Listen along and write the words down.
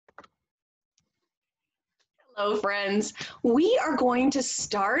Hello, friends. We are going to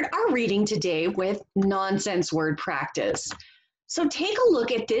start our reading today with nonsense word practice. So take a look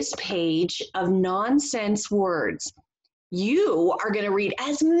at this page of nonsense words. You are going to read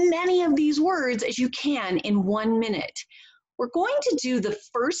as many of these words as you can in 1 minute. We're going to do the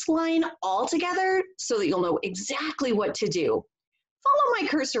first line all together so that you'll know exactly what to do. Follow my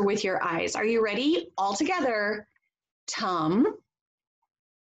cursor with your eyes. Are you ready? All together. Tum,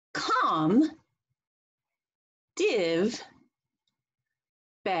 com, div,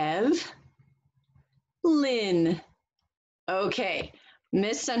 bev, lin. Okay,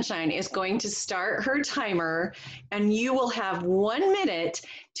 Miss Sunshine is going to start her timer and you will have 1 minute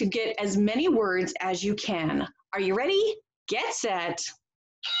to get as many words as you can. Are you ready? Get set.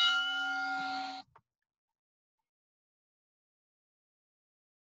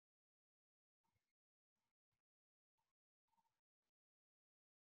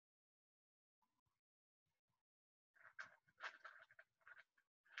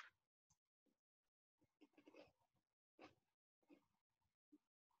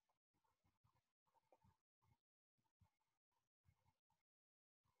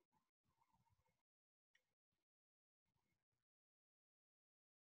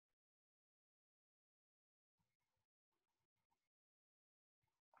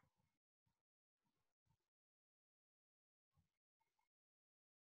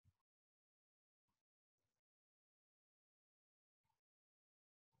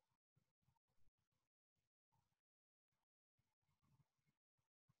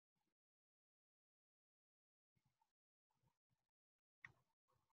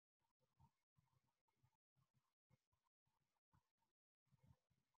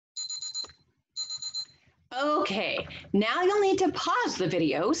 Okay, now you'll need to pause the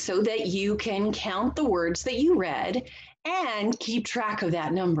video so that you can count the words that you read and keep track of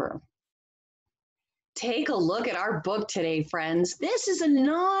that number. Take a look at our book today, friends. This is a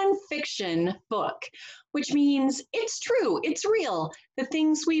nonfiction book, which means it's true, it's real. The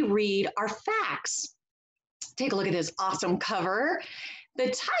things we read are facts. Take a look at this awesome cover.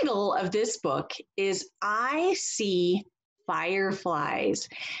 The title of this book is I See Fireflies.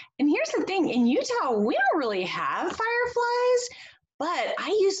 And here's the thing, in Utah, we don't really have fireflies, but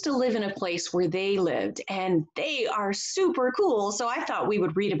I used to live in a place where they lived and they are super cool. So I thought we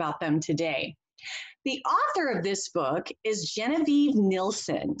would read about them today. The author of this book is Genevieve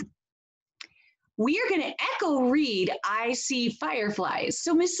Nilsson. We are going to echo read I See Fireflies.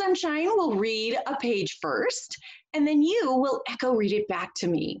 So Miss Sunshine will read a page first, and then you will echo read it back to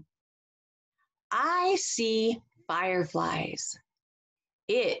me. I see fireflies.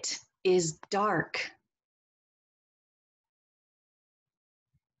 It is dark.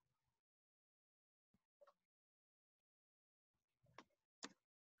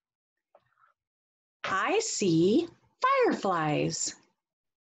 I see fireflies.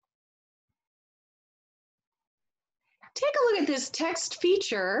 Take a look at this text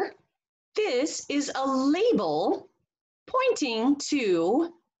feature. This is a label pointing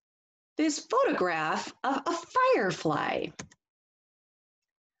to this photograph of a firefly.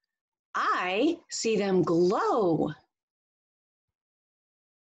 I see them glow.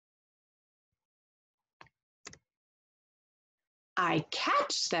 I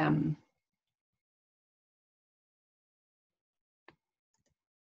catch them.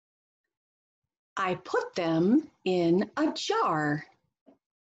 I put them in a jar.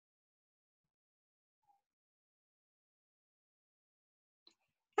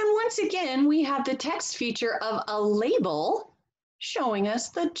 And once again, we have the text feature of a label showing us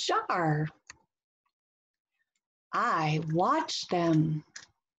the jar. I watch them.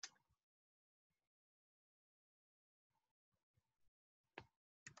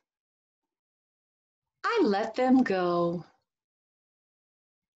 I let them go.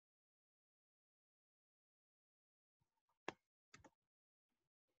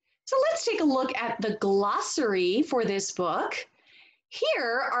 So let's take a look at the glossary for this book.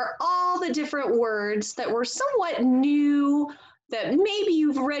 Here are all the different words that were somewhat new, that maybe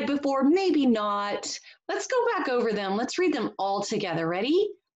you've read before, maybe not. Let's go back over them. Let's read them all together. Ready?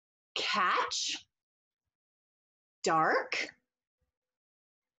 Catch, dark,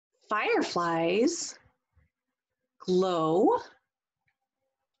 fireflies, glow,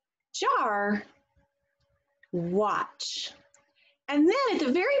 jar, watch. And then at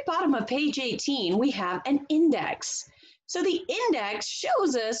the very bottom of page 18, we have an index. So the index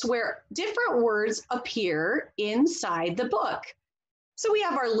shows us where different words appear inside the book. So we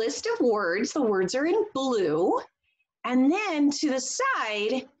have our list of words. The words are in blue. And then to the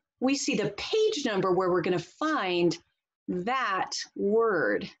side, we see the page number where we're going to find that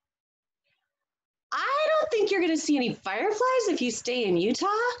word. I don't don't think you're going to see any fireflies if you stay in Utah,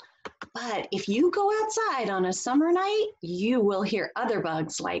 but if you go outside on a summer night, you will hear other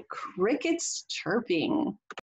bugs like crickets chirping.